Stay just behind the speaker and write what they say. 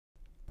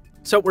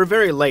So we're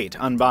very late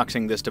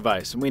unboxing this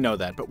device, and we know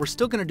that, but we're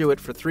still going to do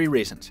it for 3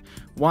 reasons.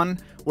 1,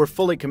 we're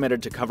fully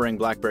committed to covering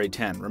BlackBerry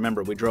 10.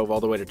 Remember, we drove all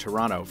the way to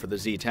Toronto for the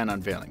Z10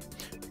 unveiling.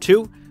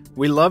 2,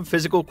 we love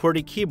physical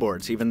QWERTY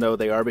keyboards, even though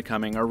they are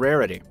becoming a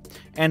rarity.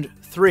 And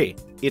 3,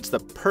 it's the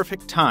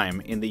perfect time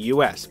in the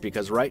US,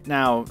 because right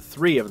now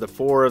 3 of the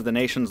 4 of the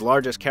nation's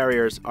largest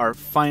carriers are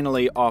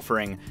finally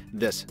offering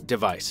this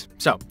device.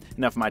 So,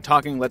 enough of my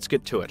talking, let's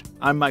get to it.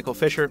 I'm Michael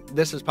Fisher,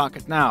 this is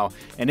Pocket Now,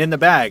 and in the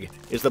bag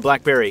is the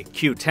BlackBerry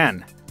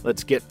Q10.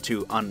 Let's get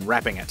to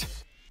unwrapping it.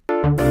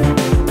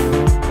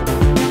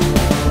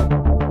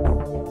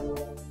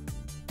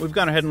 We've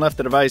gone ahead and left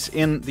the device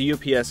in the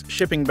UPS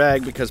shipping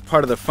bag because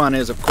part of the fun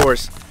is, of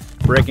course,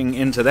 breaking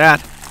into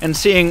that and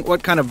seeing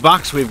what kind of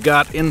box we've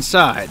got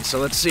inside. So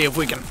let's see if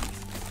we can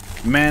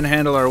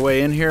manhandle our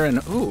way in here. And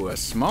ooh, a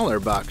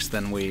smaller box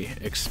than we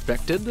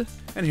expected.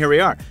 And here we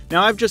are.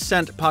 Now, I've just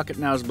sent Pocket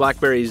Now's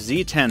BlackBerry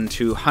Z10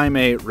 to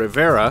Jaime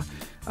Rivera,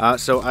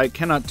 so I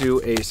cannot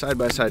do a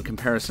side-by-side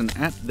comparison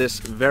at this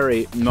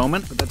very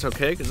moment, but that's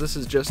okay because this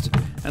is just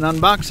an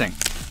unboxing.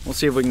 We'll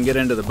see if we can get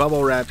into the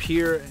bubble wrap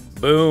here.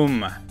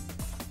 Boom!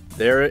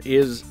 There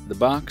is the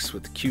box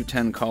with the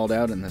Q10 called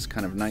out in this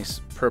kind of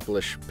nice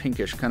purplish,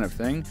 pinkish kind of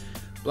thing.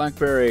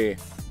 BlackBerry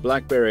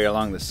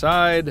along the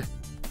side.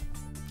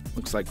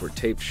 Looks like we're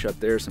taped shut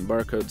there, some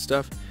barcode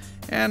stuff.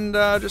 And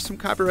just some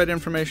copyright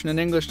information in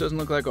English. Doesn't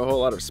look like a whole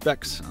lot of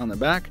specs on the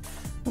back.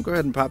 We'll go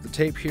ahead and pop the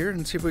tape here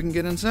and see if we can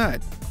get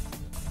inside.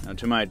 Now,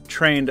 to my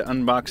trained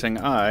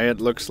unboxing eye,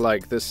 it looks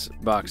like this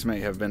box may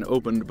have been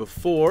opened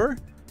before.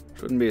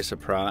 Wouldn't be a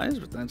surprise,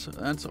 but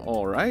that's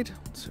all right.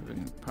 Let's see if we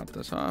can pop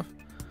this off.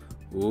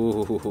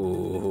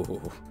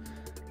 Ooh.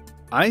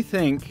 I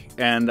think,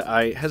 and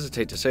I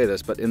hesitate to say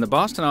this, but in the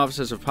Boston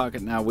offices of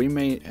Pocket Now, we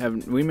may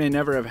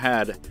never have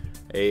had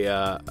a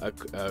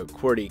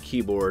QWERTY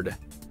keyboard,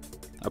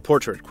 a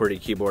portrait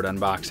QWERTY keyboard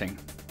unboxing.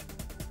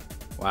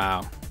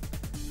 Wow.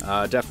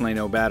 Definitely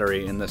no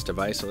battery in this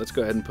device, so let's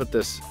go ahead and put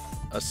this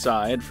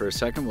aside for a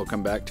second. We'll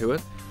come back to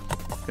it.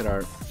 Get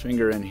our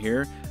finger in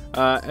here.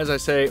 As I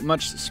say,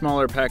 much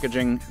smaller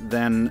packaging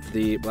than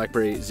the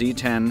BlackBerry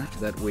Z10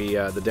 that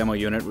the demo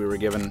unit we were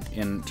given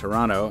in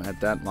Toronto at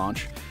that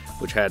launch,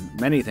 which had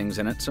many things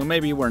in it. So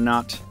maybe we're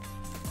not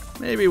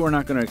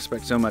going to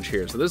expect so much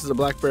here. So this is a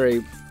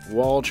BlackBerry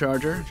wall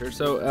charger.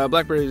 So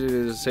BlackBerry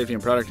is safety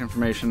and product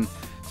information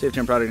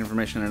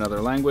in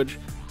another language.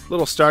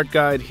 Little start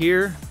guide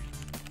here.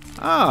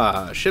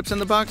 Ships in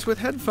the box with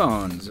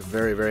headphones. A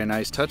very, very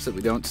nice touch that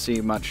we don't see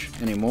much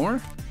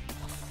anymore.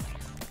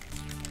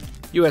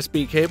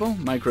 USB cable,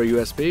 micro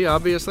USB,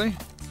 obviously,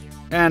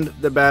 and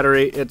the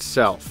battery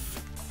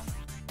itself.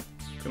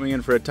 Coming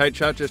in for a tight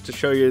shot just to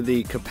show you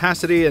the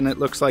capacity, and it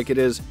looks like it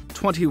is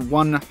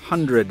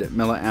 2100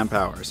 milliamp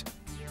hours.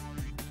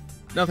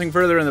 Nothing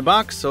further in the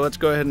box, so let's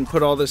go ahead and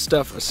put all this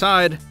stuff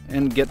aside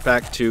and get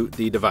back to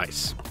the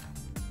device.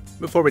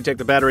 Before we take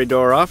the battery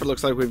door off, it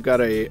looks like we've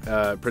got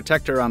a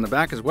protector on the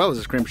back as well as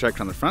a screen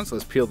protector on the front, so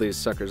let's peel these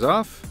suckers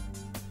off.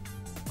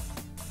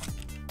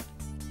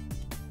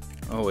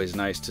 Always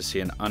nice to see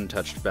an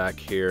untouched back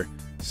here.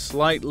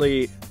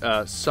 Slightly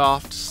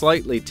soft,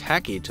 slightly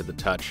tacky to the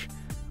touch.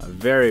 A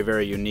very,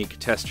 very unique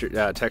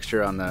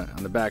texture on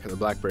the back of the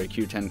BlackBerry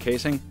Q10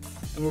 casing.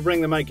 And we'll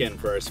bring the mic in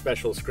for our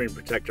special screen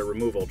protector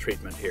removal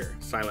treatment here.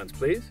 Silence,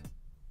 please.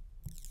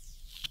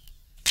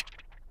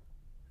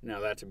 Now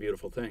that's a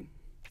beautiful thing.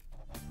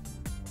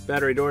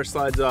 Battery door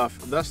slides off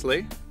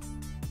thusly.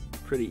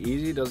 Pretty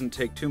easy, doesn't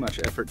take too much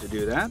effort to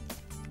do that.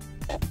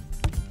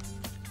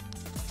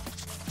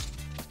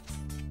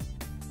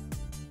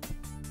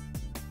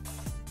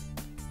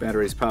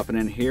 Batteries popping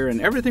in here,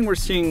 and everything we're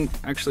seeing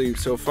actually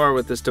so far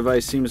with this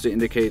device seems to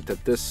indicate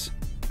that this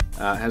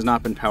has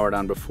not been powered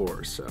on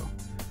before, so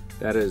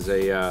that is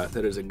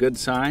a good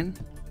sign.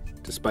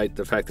 Despite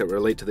the fact that we're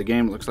late to the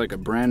game, it looks like a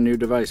brand new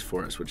device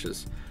for us, which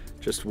is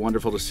just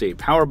wonderful to see.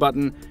 Power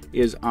button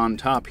is on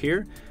top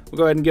here. We'll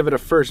go ahead and give it a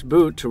first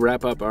boot to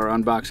wrap up our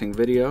unboxing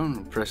video.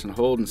 We'll press and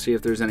hold and see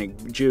if there's any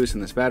juice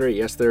in this battery.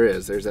 Yes, there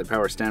is. There's that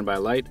power standby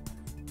light.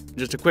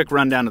 Just a quick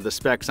rundown of the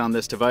specs on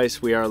this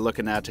device. We are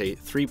looking at a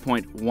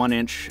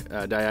 3.1-inch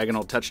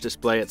diagonal touch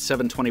display at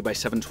 720 by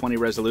 720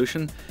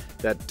 resolution.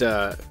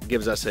 That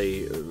gives us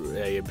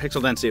a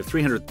pixel density of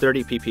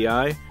 330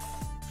 ppi.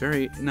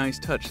 Very nice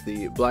touch.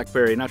 The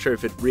BlackBerry, not sure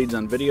if it reads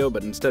on video,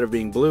 but instead of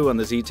being blue on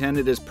the Z10,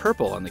 it is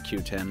purple on the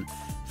Q10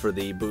 for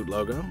the boot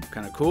logo.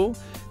 Kind of cool.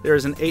 There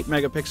is an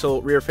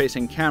 8-megapixel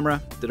rear-facing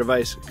camera. The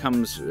device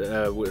comes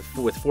with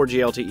 4G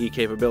LTE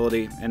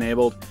capability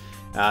enabled.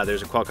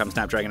 There's a Qualcomm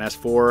Snapdragon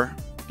S4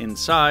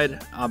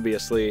 inside,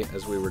 obviously,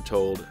 as we were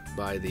told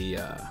by the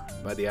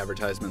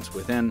advertisements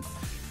within.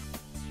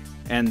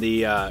 And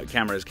the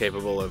camera is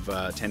capable of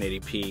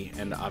 1080p,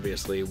 and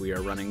obviously we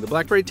are running the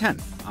BlackBerry 10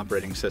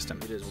 operating system.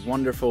 It is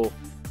wonderful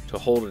to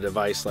hold a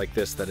device like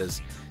this that is,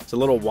 it's a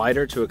little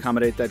wider to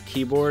accommodate that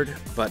keyboard,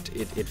 but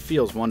it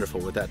feels wonderful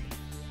with that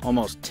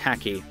almost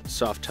tacky,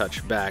 soft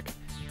touch back.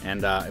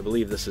 And I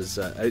believe this is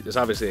it's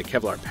obviously a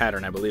Kevlar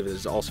pattern. I believe it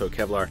is also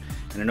Kevlar.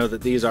 And I know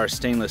that these are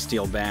stainless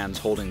steel bands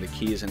holding the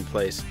keys in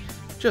place.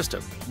 Just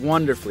a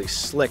wonderfully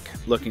slick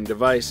looking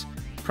device,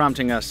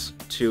 prompting us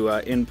to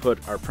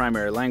input our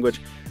primary language,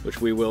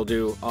 which we will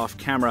do off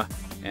camera,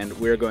 and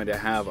we're going to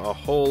have a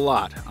whole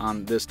lot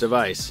on this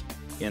device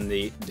in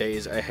the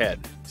days ahead.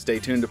 Stay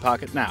tuned to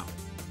Pocket Now.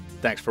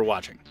 Thanks for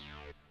watching.